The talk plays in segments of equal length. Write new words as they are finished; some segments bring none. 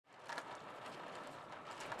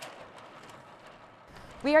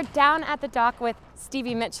We are down at the dock with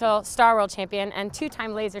Stevie Mitchell, Star World Champion, and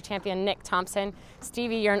two-time laser champion Nick Thompson.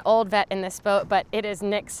 Stevie, you're an old vet in this boat, but it is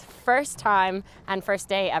Nick's first time and first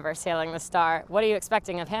day ever sailing the Star. What are you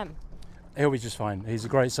expecting of him? He'll be just fine. He's a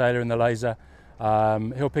great sailor in the laser.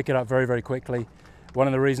 He'll pick it up very, very quickly. One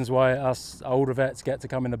of the reasons why us older vets get to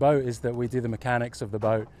come in the boat is that we do the mechanics of the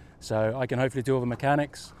boat. So I can hopefully do all the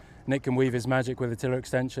mechanics. Nick can weave his magic with the tiller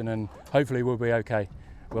extension, and hopefully we'll be okay.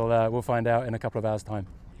 We'll find out in a couple of hours' time.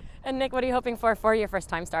 And Nick, what are you hoping for your first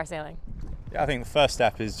time Star sailing? Yeah, I think the first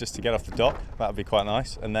step is just to get off the dock. That would be quite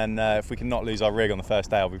nice. And then if we can not lose our rig on the first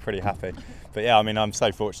day, I'll be pretty happy. But yeah, I mean, I'm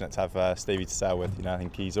so fortunate to have Stevie to sail with. You know, I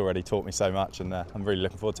think he's already taught me so much, and I'm really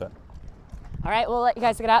looking forward to it. All right, we'll let you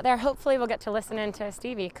guys get out there. Hopefully we'll get to listen in to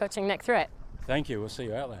Stevie coaching Nick through it. Thank you. We'll see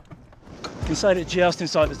you out there. You can say that just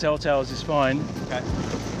inside the telltales is fine. Okay.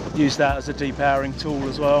 Use that as a depowering tool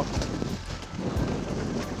as well.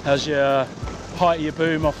 How's your height of your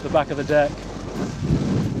boom off the back of the deck?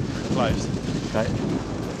 Closed. Okay.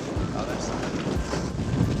 Oh, that's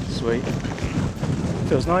Sweet.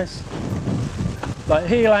 Feels nice. Like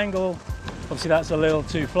heel angle, obviously that's a little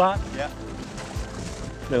too flat. yeah.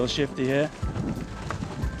 Little shifty here.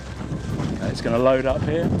 Okay, it's going to load up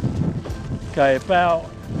here. Okay, about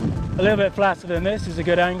a little bit flatter than this is a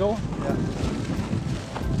good angle. Yeah.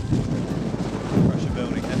 Pressure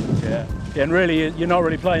building here. Yeah, and really you're not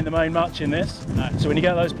really playing the main much in this. No. So when you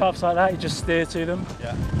get those puffs like that, you just steer to them.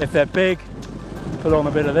 Yeah. If they're big, pull on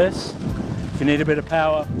a bit of this. If you need a bit of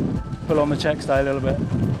power, pull on the check stay a little bit.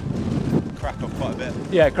 Crack off quite a bit.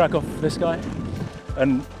 Yeah, crack off this guy.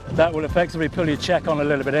 And that will effectively pull your check on a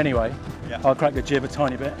little bit anyway. Yeah. I'll crack the jib a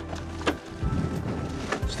tiny bit,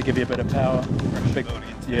 just to give you a bit of power. Pressure building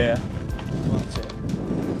into Yeah. That's it.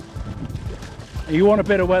 You want a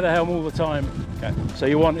bit of weather helm all the time. Okay. So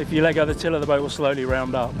you want, if you let go of the tiller, the boat will slowly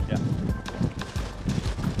round up. Yeah.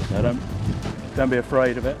 So don't be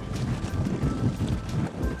afraid of it.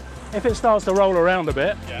 If it starts to roll around a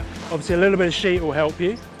bit, Yeah. obviously a little bit of sheet will help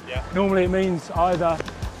you. Yeah. Normally it means either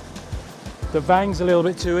the vang's a little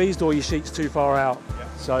bit too eased or your sheet's too far out. Yeah.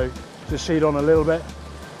 So just sheet on a little bit.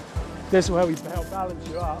 This will help balance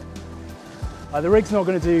you up. The rig's not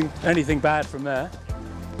going to do anything bad from there.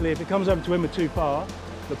 If it comes over to windward too far,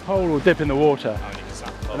 the pole will dip in the water. Oh, you can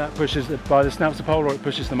snap the pole. And that pushes, either snaps the pole or it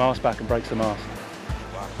pushes the mast back and breaks the mast.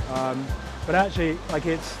 Wow. But actually, like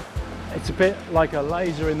it's a bit like a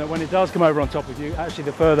laser in that when it does come over on top of you, actually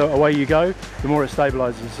the further away you go, the more it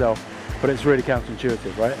stabilizes itself. But it's really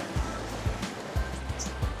counterintuitive, right?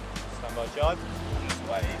 Stand by jibe.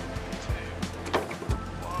 Way 2.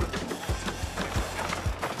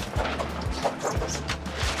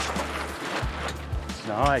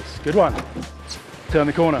 Nice, good one. Turn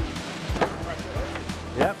the corner.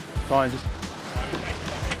 Yep, fine.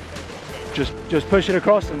 Just push it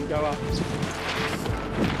across and go up.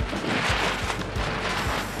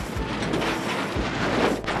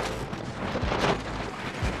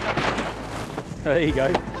 There you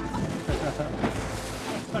go.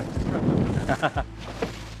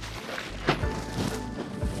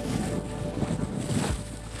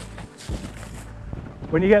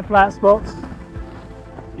 When you get flat spots,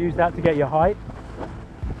 use that to get your height.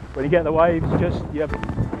 When you get the waves, your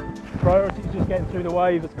priority is just getting through the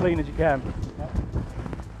wave as clean as you can.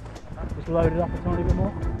 Just load it up a tiny bit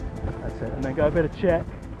more. That's it, and then go a bit of check.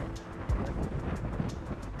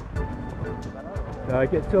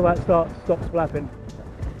 Get till that stops flapping.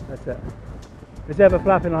 That's it. If it's ever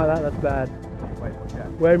flapping like that, that's bad.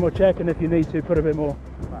 Wear more check, and if you need to, put a bit more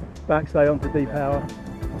backstay onto depower.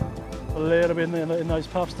 A little bit in those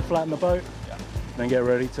puffs to flatten the boat. Yeah. Then get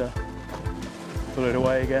ready to pull it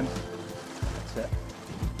away again. That's it.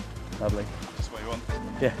 Lovely. Just what you want.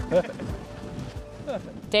 Yeah,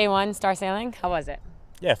 perfect. Day one Star sailing, how was it?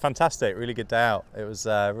 Yeah, fantastic. Really good day out. It was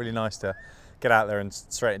really nice to get out there and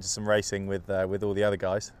straight into some racing with all the other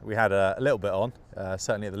guys. We had a little bit on,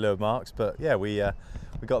 certainly at the lure marks, but yeah, we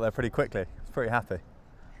got there pretty quickly. I was pretty happy.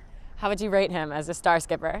 How would you rate him as a Star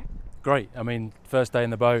skipper? Great. I mean, first day in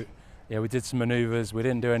the boat, yeah, we did some manoeuvres. We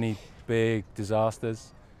didn't do any big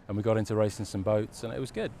disasters, and we got into racing some boats, and it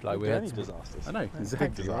was good. Like we had some disasters. I know, It's a exactly.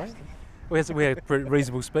 big disaster. Right? We had pretty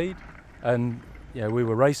reasonable speed, and yeah, we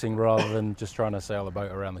were racing rather than just trying to sail the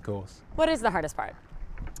boat around the course. What is the hardest part?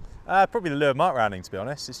 Probably the lure mark rounding, to be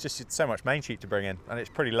honest. It's just so much main sheet to bring in, and it's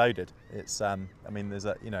pretty loaded. It's, I mean, there's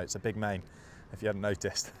a, it's a big main, if you hadn't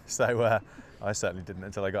noticed. So I certainly didn't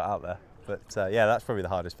until I got out there. But yeah, that's probably the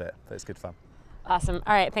hardest bit, but it's good fun. Awesome.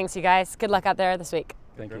 All right, thanks you guys. Good luck out there this week.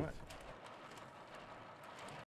 Thank you. Very much.